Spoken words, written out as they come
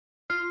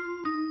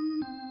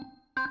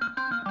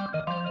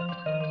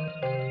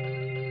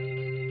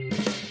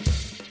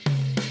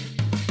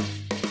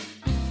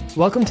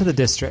Welcome to The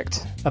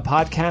District, a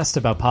podcast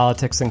about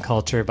politics and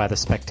culture by the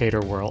Spectator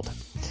World.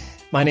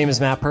 My name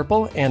is Matt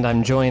Purple, and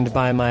I'm joined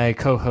by my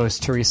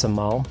co-host Teresa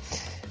Mull.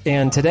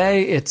 And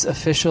today, it's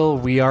official,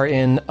 we are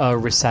in a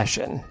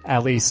recession,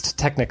 at least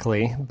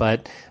technically,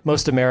 but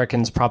most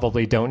Americans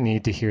probably don't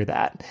need to hear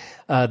that.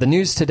 The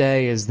news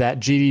today is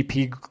that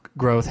GDP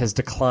growth has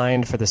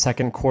declined for the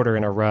second quarter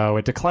in a row.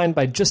 It declined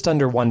by just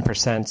under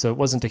 1%, so it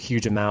wasn't a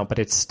huge amount, but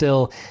it's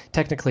still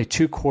technically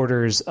 2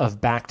 quarters of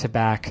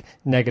back-to-back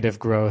negative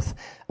growth,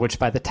 which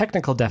by the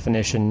technical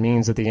definition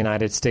means that the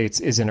United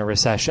States is in a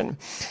recession.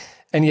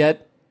 And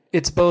yet,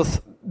 it's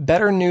both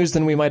better news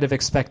than we might have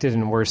expected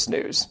and worse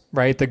news,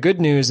 right? The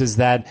good news is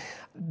that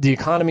the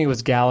economy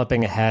was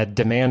galloping ahead,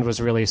 demand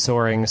was really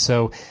soaring,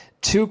 so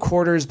 2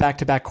 quarters,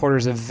 back-to-back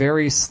quarters of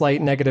very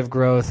slight negative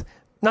growth,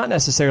 not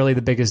necessarily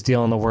the biggest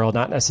deal in the world,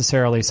 not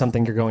necessarily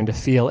something you're going to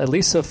feel, at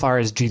least so far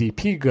as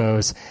GDP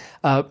goes.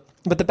 But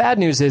the bad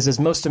news is, as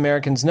most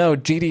Americans know,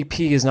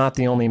 GDP is not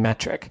the only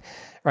metric,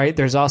 right?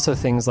 There's also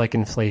things like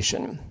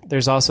inflation.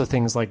 There's also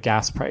things like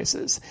gas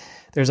prices.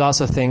 There's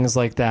also things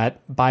like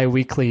that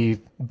biweekly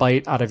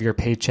bite out of your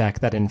paycheck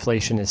that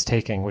inflation is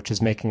taking, which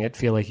is making it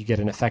feel like you get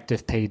an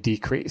effective pay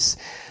decrease.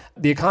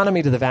 The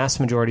economy to the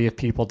vast majority of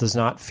people does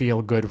not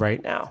feel good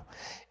right now.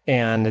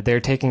 And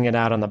they're taking it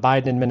out on the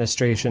Biden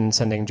administration,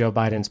 sending Joe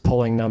Biden's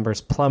polling numbers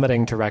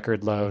plummeting to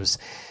record lows.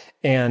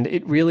 And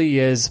it really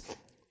is,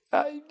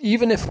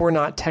 even if we're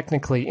not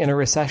technically in a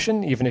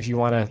recession, even if you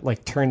want to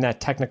turn that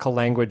technical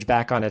language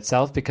back on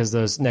itself because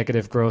those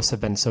negative growths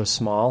have been so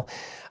small,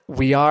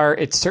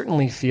 it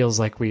certainly feels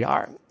like we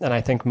are. And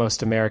I think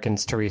most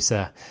Americans,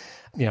 Teresa,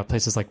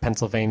 places like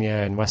Pennsylvania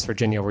and West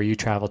Virginia where you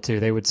travel to,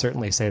 they would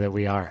certainly say that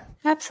we are.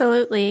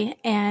 Absolutely.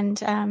 And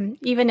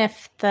even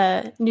if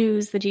the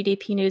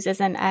GDP news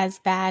isn't as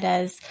bad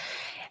as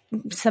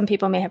some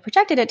people may have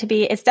projected it to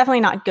be, it's definitely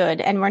not good.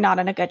 And we're not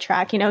on a good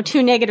track.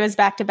 2 negatives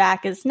back to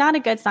back is not a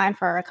good sign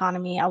for our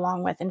economy,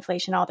 along with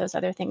inflation, all those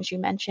other things you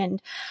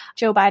mentioned.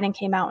 Joe Biden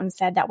came out and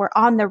said that we're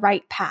on the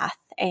right path.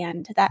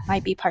 And that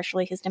might be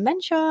partially his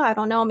dementia. I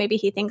don't know. Maybe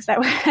he thinks that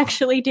we're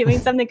actually doing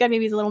something good.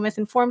 Maybe he's a little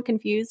misinformed,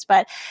 confused.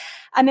 But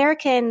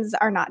Americans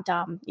are not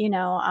dumb.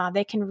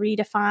 They can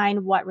redefine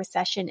what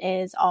recession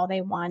is all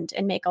they want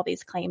and make all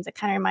these claims. It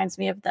kind of reminds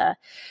me of the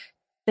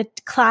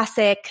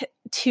classic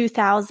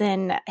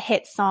 2000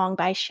 hit song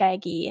by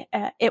Shaggy,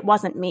 It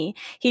Wasn't Me.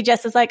 He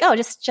just is like, oh,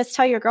 just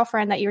tell your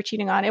girlfriend that you're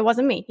cheating on. It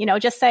wasn't me.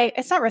 Just say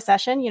it's not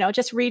recession,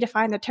 just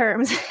redefine the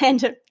terms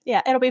and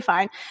yeah, it'll be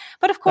fine.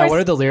 But of course, what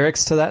are the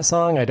lyrics to that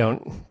song? I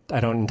don't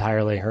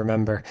entirely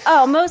remember.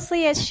 Oh,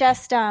 mostly it's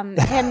just him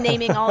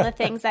naming all the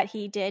things that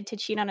he did to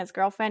cheat on his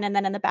girlfriend, and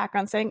then in the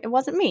background saying it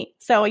wasn't me.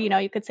 So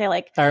you could say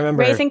I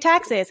remember raising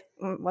taxes.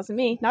 Wasn't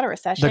me, not a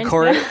recession.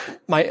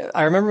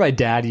 I remember my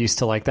dad used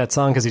to like that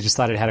song because he just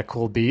thought it had a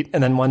cool beat.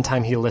 And then one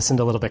time he listened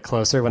a little bit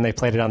closer when they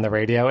played it on the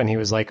radio, and he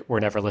was like, "We're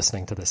never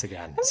listening to this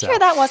again." I'm sure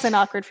that wasn't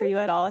awkward for you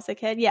at all as a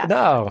kid. Yeah,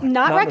 no,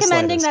 not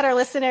recommending that our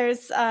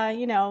listeners,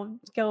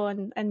 go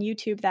and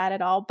YouTube that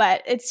at all.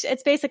 But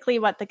it's basically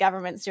what the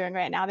government's doing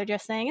right now. They're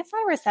just saying it's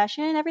not a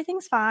recession,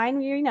 everything's fine.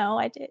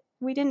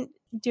 We didn't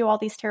do all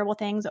these terrible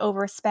things,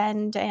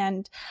 overspend,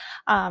 and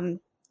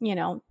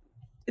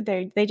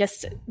They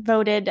just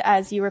voted,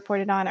 as you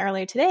reported on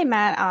earlier today,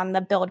 Matt, on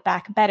the Build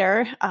Back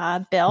Better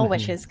bill,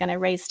 which is going to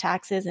raise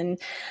taxes and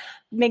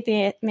make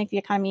the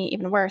economy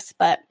even worse.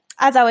 But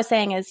as I was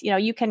saying is,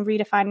 you can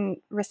redefine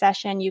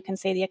recession. You can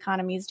say the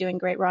economy is doing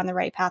great. We're on the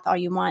right path, all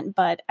you want.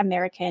 But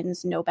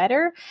Americans know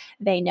better.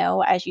 They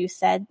know, as you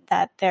said,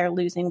 that they're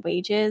losing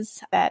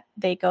wages, that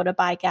they go to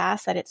buy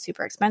gas, that it's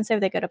super expensive.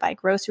 They go to buy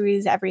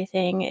groceries.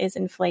 Everything is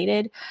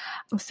inflated.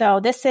 So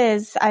this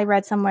is, I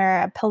read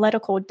somewhere, a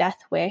political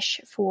death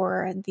wish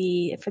for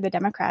the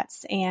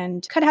Democrats,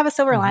 and could have a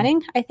silver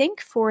lining, I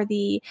think, for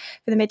the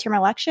midterm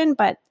election.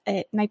 But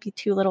it might be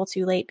too little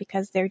too late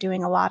because they're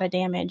doing a lot of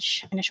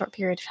damage in a short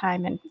period of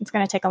time, and it's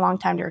going to take a long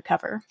time to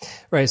recover.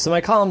 Right. So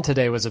my column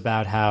today was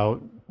about how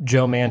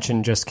Joe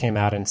Manchin just came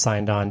out and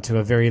signed on to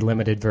a very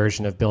limited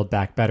version of Build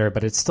Back Better,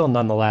 but it's still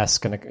nonetheless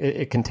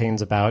it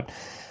contains about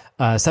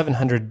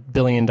 $700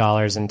 billion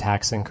in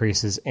tax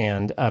increases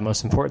and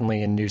most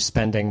importantly in new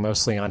spending,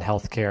 mostly on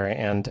healthcare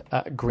and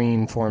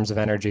green forms of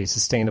energy,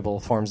 sustainable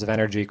forms of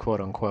energy,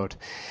 quote unquote.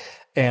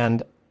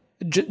 And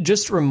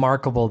just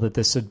remarkable that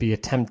this would be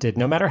attempted,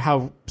 no matter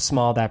how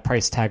small that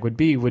price tag would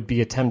be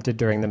attempted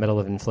during the middle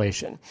of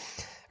inflation,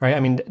 right?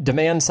 I mean,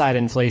 demand side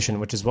inflation,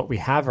 which is what we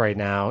have right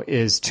now,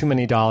 is too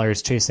many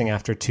dollars chasing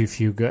after too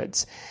few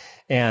goods.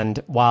 And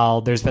while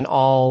there's been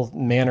all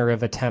manner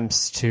of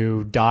attempts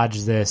to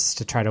dodge this,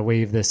 to try to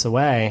wave this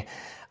away,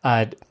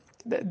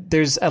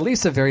 there's at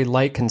least a very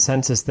light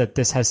consensus that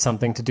this has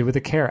something to do with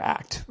the CARES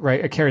Act,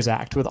 right? A CARES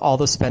Act, with all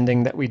the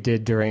spending that we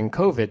did during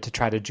COVID to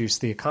try to juice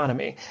the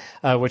economy,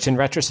 which in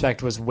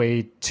retrospect was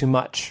way too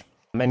much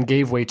and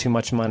gave way too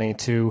much money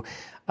to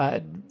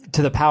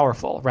the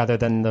powerful rather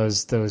than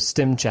those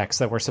stim checks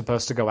that were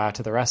supposed to go out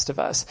to the rest of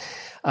us.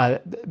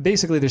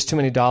 Basically, there's too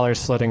many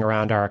dollars floating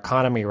around our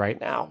economy right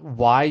now.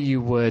 Why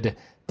you would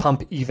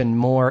pump even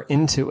more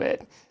into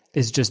it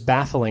is just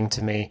baffling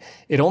to me.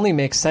 It only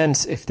makes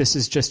sense if this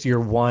is just your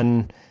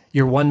one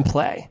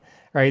play,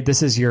 right?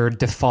 This is your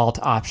default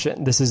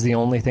option. This is the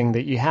only thing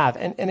that you have.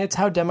 And it's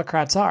how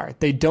Democrats are.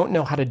 They don't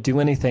know how to do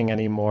anything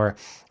anymore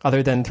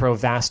other than throw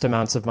vast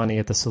amounts of money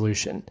at the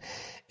solution.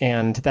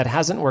 And that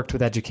hasn't worked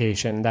with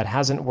education. That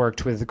hasn't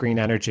worked with green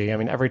energy. I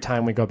mean, every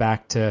time we go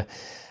back to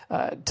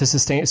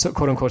sustain, so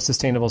quote unquote,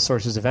 sustainable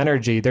sources of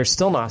energy, they're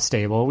still not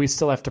stable. We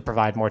still have to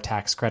provide more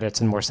tax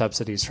credits and more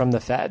subsidies from the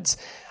feds.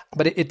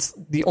 But it's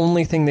the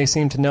only thing they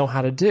seem to know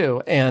how to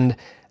do. And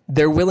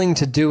they're willing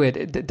to do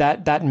it.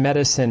 That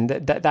medicine,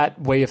 that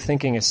way of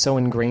thinking is so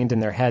ingrained in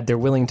their head. They're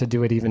willing to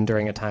do it even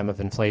during a time of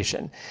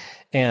inflation.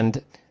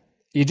 And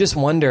you just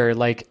wonder,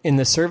 like, in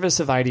the service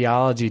of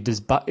ideology,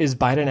 is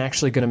Biden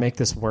actually going to make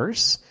this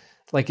worse?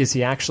 Like, is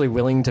he actually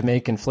willing to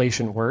make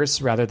inflation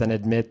worse rather than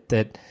admit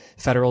that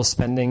federal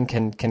spending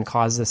can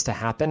cause this to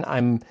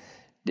happen?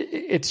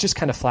 It's just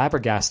kind of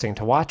flabbergasting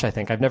to watch, I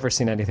think. I've never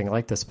seen anything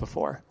like this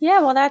before.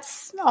 Yeah, well,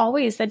 that's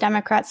always the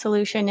Democrat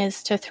solution,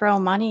 is to throw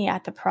money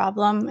at the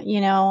problem.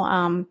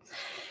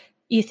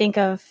 You think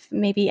of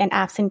maybe an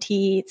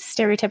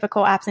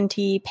stereotypical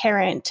absentee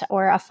parent,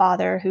 or a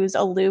father who's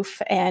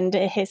aloof and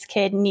his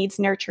kid needs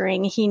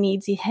nurturing. He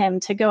needs him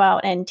to go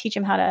out and teach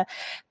him how to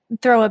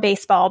throw a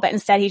baseball, but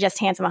instead he just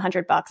hands him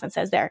 $100 and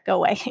says, there, go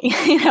away.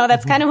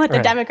 That's kind of what the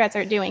Right. Democrats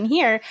are doing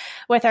here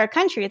with our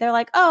country. They're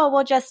like, oh,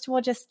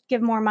 we'll just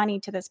give more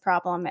money to this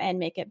problem and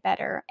make it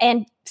better.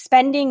 And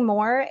spending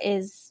more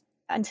is,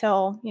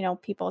 until,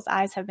 people's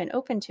eyes have been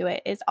open to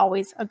it, is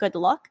always a good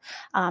look.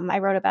 I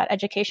wrote about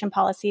education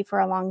policy for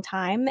a long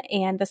time,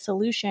 and the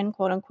solution,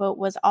 quote unquote,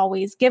 was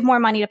always give more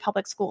money to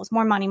public schools,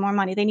 more money, more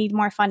money. They need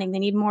more funding. They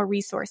need more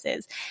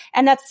resources.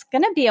 And that's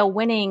going to be a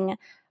winning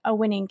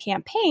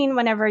campaign.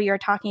 Whenever you're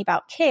talking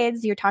about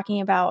kids, you're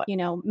talking about,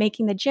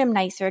 making the gym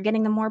nicer,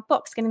 getting them more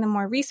books, getting them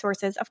more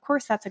resources. Of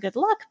course, that's a good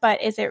look,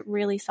 but is it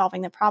really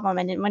solving the problem?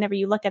 And whenever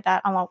you look at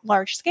that on a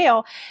large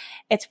scale,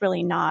 it's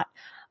really not.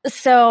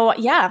 So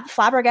yeah,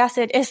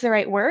 flabbergasted is the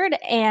right word.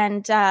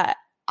 And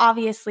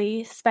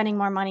obviously spending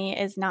more money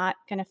is not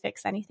going to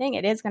fix anything.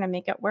 It is going to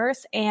make it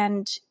worse.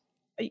 And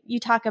you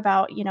talk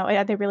about,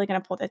 are they really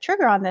going to pull the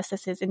trigger on this?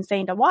 This is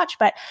insane to watch.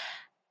 But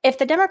if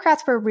the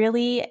Democrats were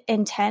really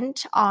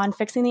intent on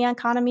fixing the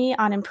economy,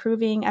 on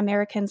improving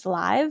Americans'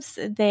 lives,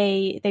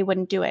 they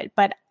wouldn't do it.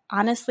 But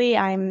honestly,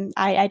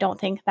 I don't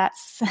think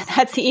that's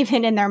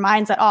even in their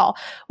minds at all.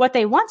 What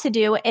they want to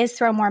do is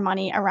throw more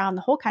money around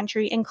the whole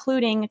country,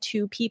 including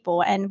to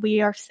people. And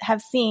we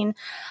have seen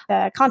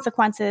the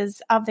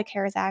consequences of the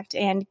CARES Act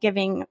and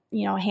giving,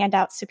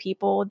 handouts to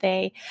people.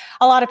 A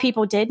lot of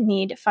people did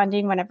need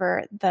funding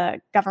whenever the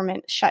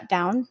government shut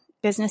down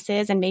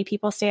businesses and made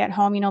people stay at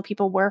home.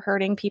 People were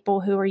hurting.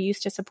 People who were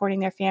used to supporting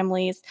their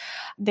families,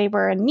 they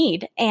were in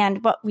need.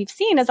 And what we've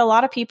seen is a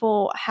lot of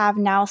people have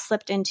now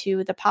slipped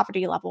into the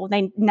poverty level.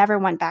 They never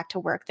went back to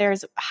work.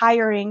 There's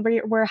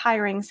we're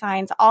hiring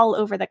signs all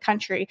over the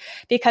country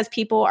because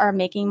people are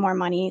making more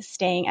money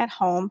staying at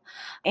home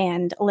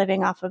and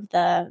living off of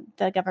the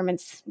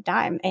government's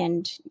dime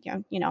and,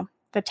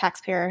 the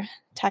taxpayer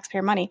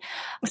money.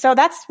 So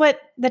that's what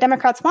the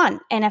Democrats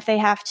want. And if they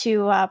have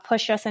to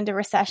push us into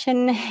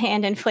recession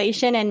and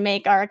inflation and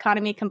make our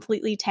economy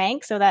completely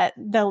tank so that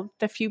the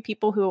few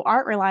people who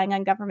aren't relying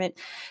on government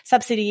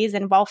subsidies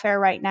and welfare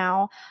right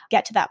now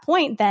get to that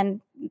point,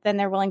 then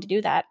they're willing to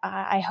do that.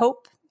 I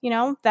hope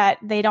that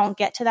they don't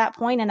get to that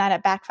point and that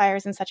it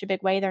backfires in such a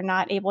big way they're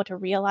not able to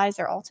realize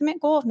their ultimate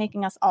goal of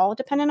making us all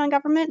dependent on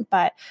government.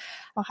 But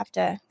we'll have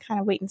to kind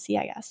of wait and see,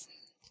 I guess.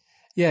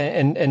 Yeah,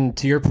 and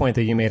to your point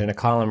that you made in a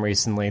column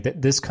recently,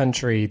 that this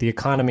country, the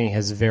economy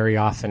has very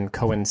often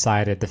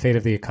coincided, the fate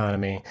of the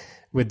economy,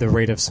 with the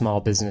rate of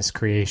small business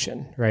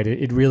creation, right?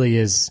 It really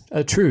is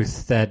a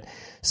truth that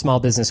small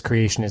business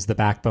creation is the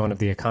backbone of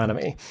the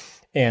economy.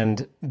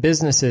 And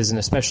businesses, and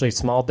especially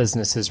small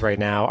businesses right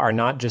now, are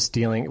not just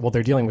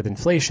they're dealing with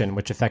inflation,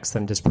 which affects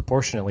them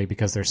disproportionately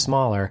because they're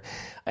smaller.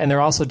 And they're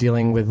also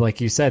dealing with,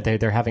 like you said,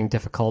 they're having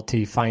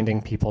difficulty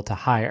finding people to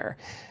hire.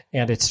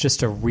 And it's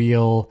just a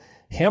real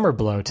hammer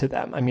blow to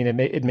them. I mean,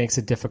 it makes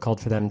it difficult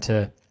for them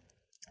to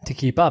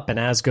keep up. And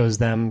as goes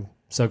them,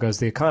 so goes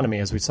the economy,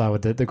 as we saw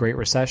with the Great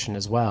Recession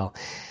as well.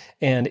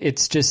 And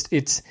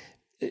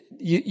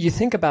you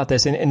think about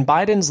this, and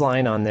Biden's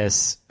line on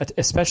this,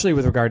 especially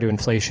with regard to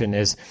inflation,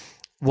 is,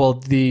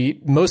 well,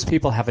 most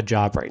people have a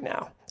job right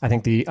now. I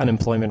think the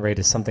unemployment rate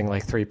is something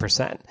like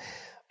 3%.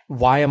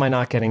 Why am I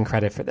not getting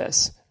credit for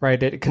this,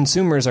 right?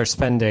 Consumers are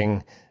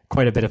spending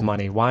quite a bit of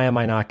money. Why am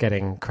I not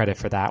getting credit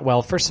for that?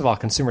 Well, first of all,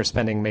 consumer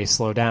spending may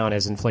slow down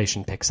as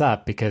inflation picks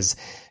up because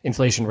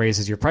inflation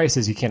raises your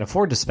prices. You can't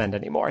afford to spend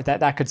anymore.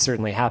 That could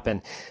certainly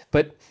happen.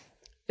 But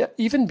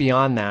even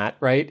beyond that,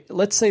 right?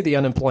 Let's say the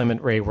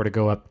unemployment rate were to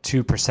go up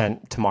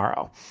 2%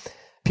 tomorrow.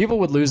 People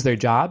would lose their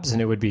jobs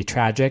and it would be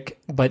tragic,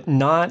 but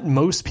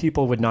most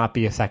people would not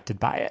be affected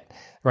by it,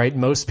 right?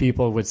 Most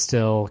people would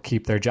still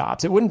keep their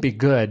jobs. It wouldn't be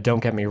good, don't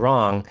get me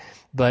wrong,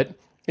 but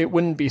it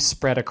wouldn't be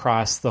spread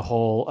across the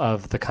whole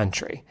of the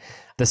country.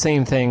 The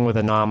same thing with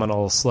a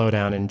nominal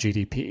slowdown in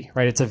GDP,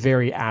 right? It's a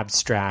very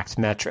abstract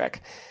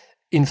metric.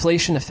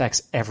 Inflation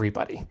affects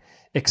everybody,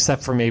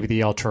 except for maybe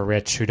the ultra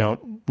rich who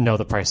don't know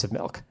the price of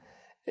milk.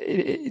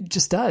 It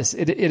just does.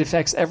 It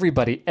affects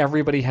everybody.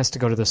 Everybody has to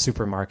go to the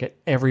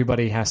supermarket.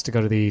 Everybody has to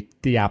go to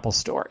the Apple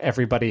store.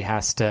 Everybody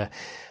has to,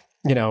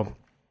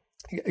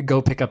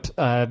 go pick up,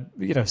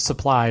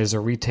 supplies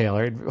or retail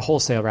or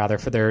wholesale rather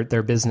for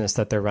their business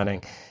that they're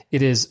running.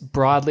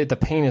 The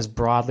pain is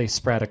broadly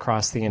spread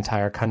across the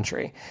entire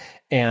country.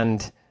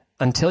 And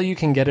until you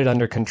can get it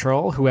under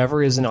control,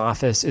 whoever is in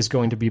office is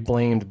going to be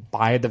blamed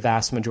by the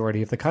vast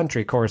majority of the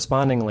country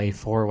correspondingly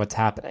for what's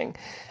happening.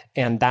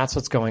 And that's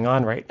what's going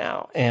on right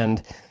now.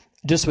 And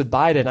just with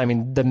Biden, I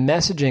mean, the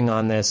messaging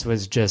on this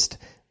was just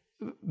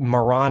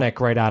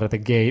moronic right out of the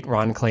gate.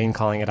 Ron Klain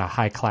calling it a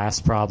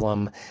high-class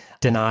problem,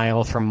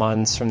 denial for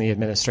months from the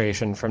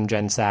administration, from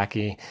Jen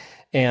Psaki.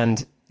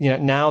 And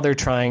now they're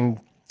trying.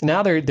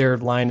 Now their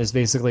line is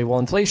basically, well,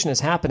 inflation is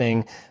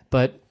happening,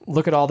 but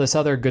look at all this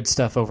other good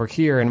stuff over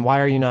here, and why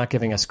are you not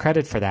giving us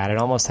credit for that? It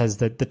almost has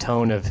the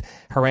tone of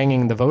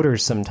haranguing the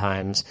voters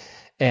sometimes.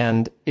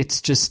 And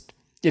it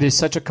is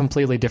such a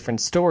completely different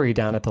story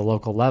down at the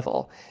local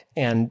level.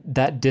 And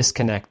that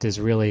disconnect is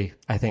really,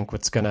 I think,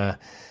 what's going to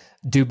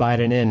do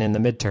Biden in the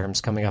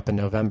midterms coming up in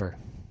November.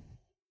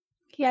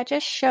 Yeah, it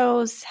just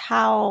shows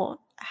how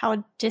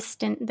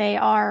distant they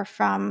are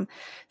from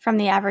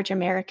the average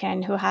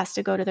American who has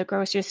to go to the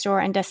grocery store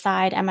and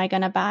decide, am I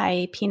going to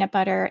buy peanut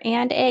butter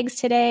and eggs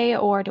today,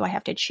 or do I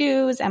have to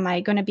choose? Am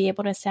I going to be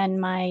able to send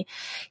my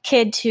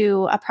kid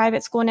to a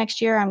private school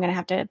next year? I'm going to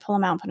have to pull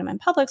them out and put them in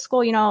public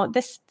school.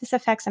 This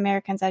affects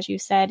Americans, as you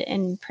said,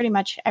 in pretty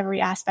much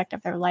every aspect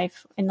of their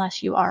life.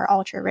 Unless you are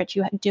ultra rich,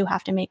 you do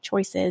have to make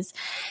choices.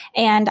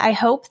 And I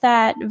hope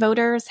that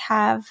voters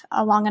have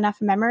a long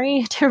enough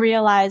memory to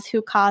realize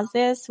who caused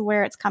this,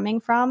 where it's coming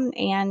from,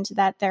 and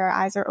that their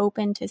eyes are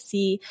open to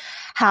see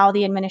how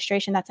the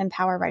administration that's in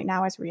power right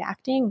now is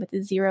reacting with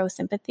zero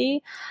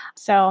sympathy.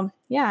 So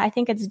yeah, I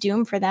think it's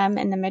doomed for them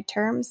in the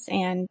midterms.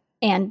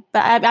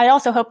 But I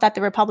also hope that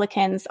the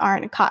Republicans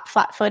aren't caught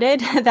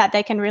flat-footed, that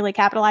they can really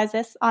capitalize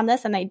on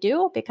this, and they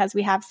do, because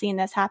we have seen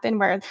this happen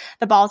where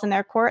the ball's in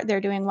their court, they're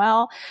doing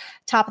well,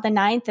 top of the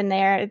ninth, and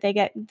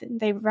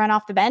they run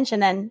off the bench,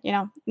 and then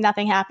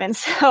nothing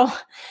happens.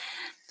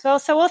 So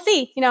we'll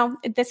see.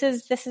 This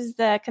is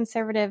the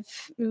conservative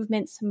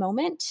movement's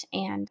moment,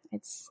 and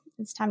it's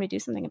time to do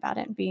something about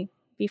it and be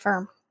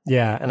firm.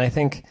 Yeah, and I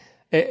think,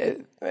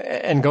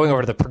 and going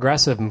over to the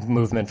progressive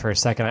movement for a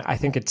second, I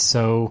think it's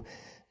so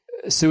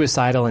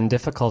suicidal and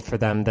difficult for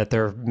them that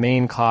their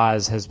main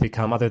cause has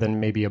become, other than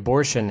maybe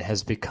abortion,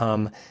 has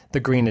become the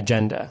green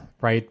agenda,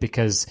 right?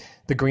 Because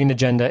the green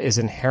agenda is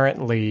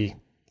inherently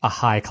a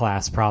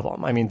high-class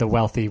problem. I mean, the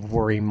wealthy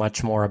worry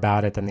much more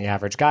about it than the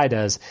average guy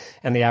does,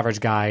 and the average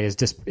guy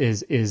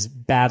is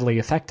badly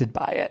affected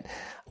by it.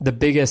 The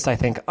biggest, I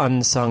think,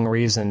 unsung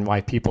reason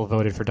why people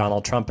voted for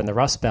Donald Trump in the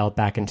Rust Belt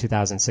back in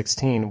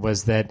 2016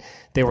 was that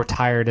they were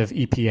tired of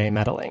EPA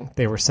meddling.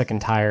 They were sick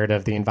and tired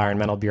of the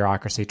environmental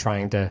bureaucracy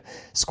trying to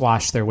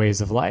squash their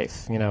ways of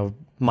life.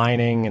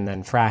 Mining and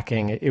then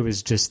fracking. It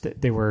was just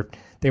that they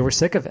were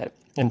sick of it.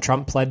 And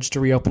Trump pledged to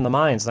reopen the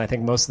mines. And I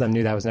think most of them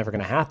knew that was never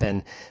going to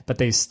happen. But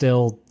they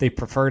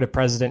preferred a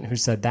president who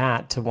said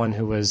that to one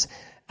who was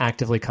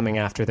actively coming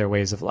after their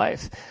ways of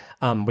life.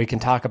 We can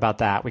talk about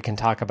that. We can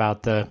talk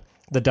about the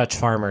Dutch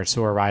farmers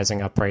who are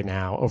rising up right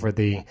now over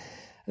the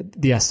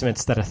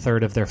estimates that a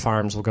third of their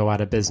farms will go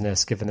out of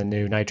business given the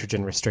new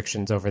nitrogen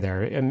restrictions over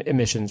their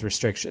emissions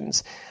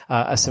restrictions.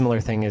 A similar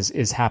thing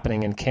is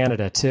happening in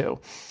Canada too.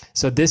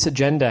 So this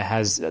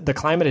the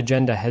climate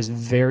agenda has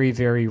very,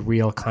 very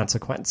real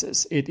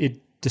consequences.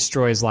 It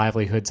destroys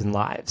livelihoods and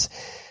lives.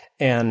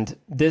 And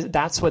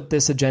that's what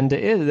this agenda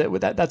is.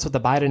 That's what the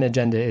Biden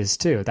agenda is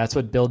too. That's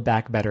what Build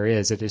Back Better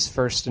is. It is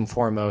first and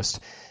foremost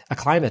a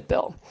climate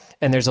bill.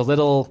 And there's a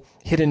little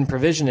hidden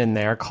provision in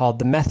there called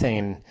the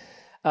methane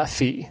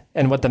fee.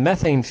 And what the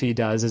methane fee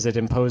does is it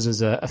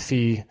imposes a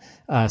fee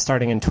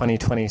starting in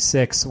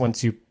 2026.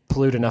 Once you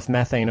pollute enough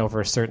methane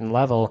over a certain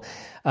level,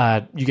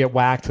 you get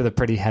whacked with a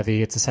pretty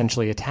heavy, it's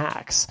essentially a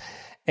tax.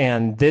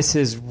 And this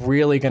is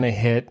really going to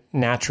hit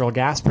natural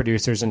gas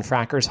producers and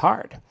frackers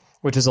hard,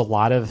 which is a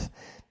lot of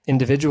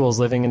individuals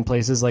living in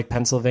places like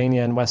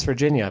Pennsylvania and West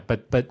Virginia.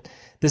 But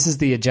this is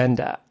the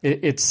agenda.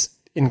 It's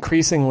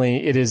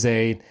increasingly, it is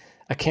a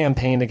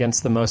campaign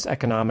against the most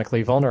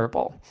economically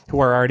vulnerable who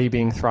are already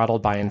being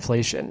throttled by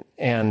inflation.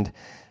 And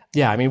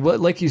yeah, I mean,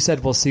 like you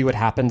said, we'll see what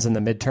happens in the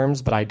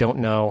midterms, but I don't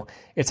know.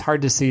 It's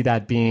hard to see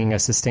that being a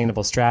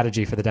sustainable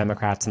strategy for the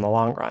Democrats in the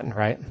long run,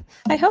 right?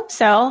 I hope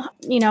so.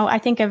 I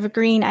think of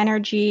green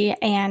energy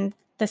and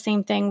the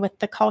same thing with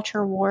the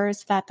culture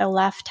wars that the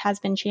left has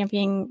been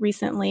championing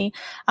recently.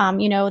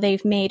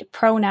 They've made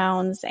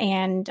pronouns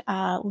and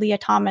Leah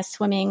Thomas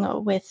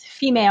swimming with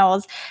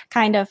females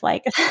kind of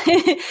like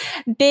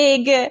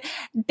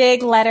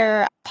big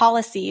letter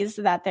policies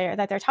that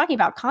they're talking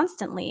about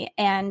constantly.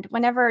 And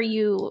whenever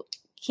you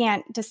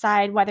can't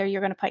decide whether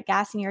you're going to put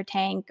gas in your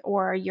tank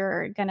or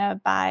you're going to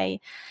buy,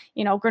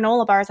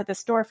 granola bars at the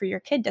store for your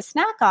kid to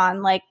snack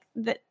on, like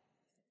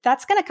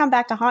that's going to come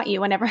back to haunt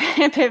you whenever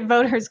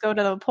voters go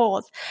to the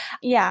polls.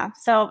 Yeah.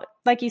 So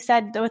like you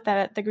said, with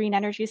the green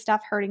energy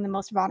stuff, hurting the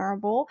most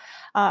vulnerable,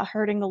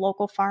 hurting the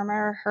local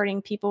farmer,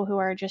 hurting people who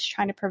are just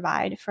trying to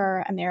provide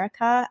for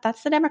America.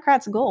 That's the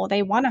Democrats' goal.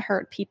 They want to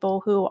hurt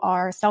people who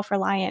are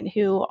self-reliant,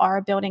 who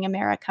are building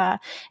America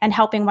and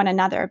helping one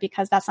another,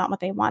 because that's not what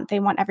they want.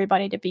 They want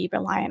everybody to be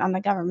reliant on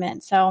the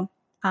government. So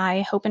I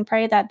hope and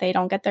pray that they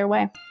don't get their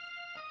way.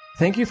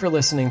 Thank you for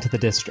listening to The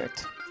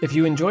District. If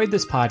you enjoyed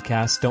this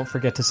podcast, don't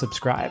forget to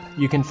subscribe.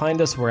 You can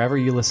find us wherever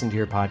you listen to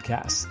your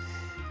podcasts.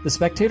 The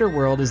Spectator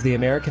World is the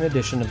American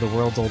edition of the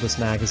world's oldest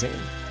magazine.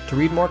 To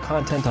read more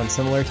content on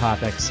similar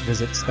topics,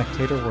 visit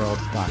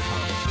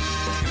spectatorworld.com.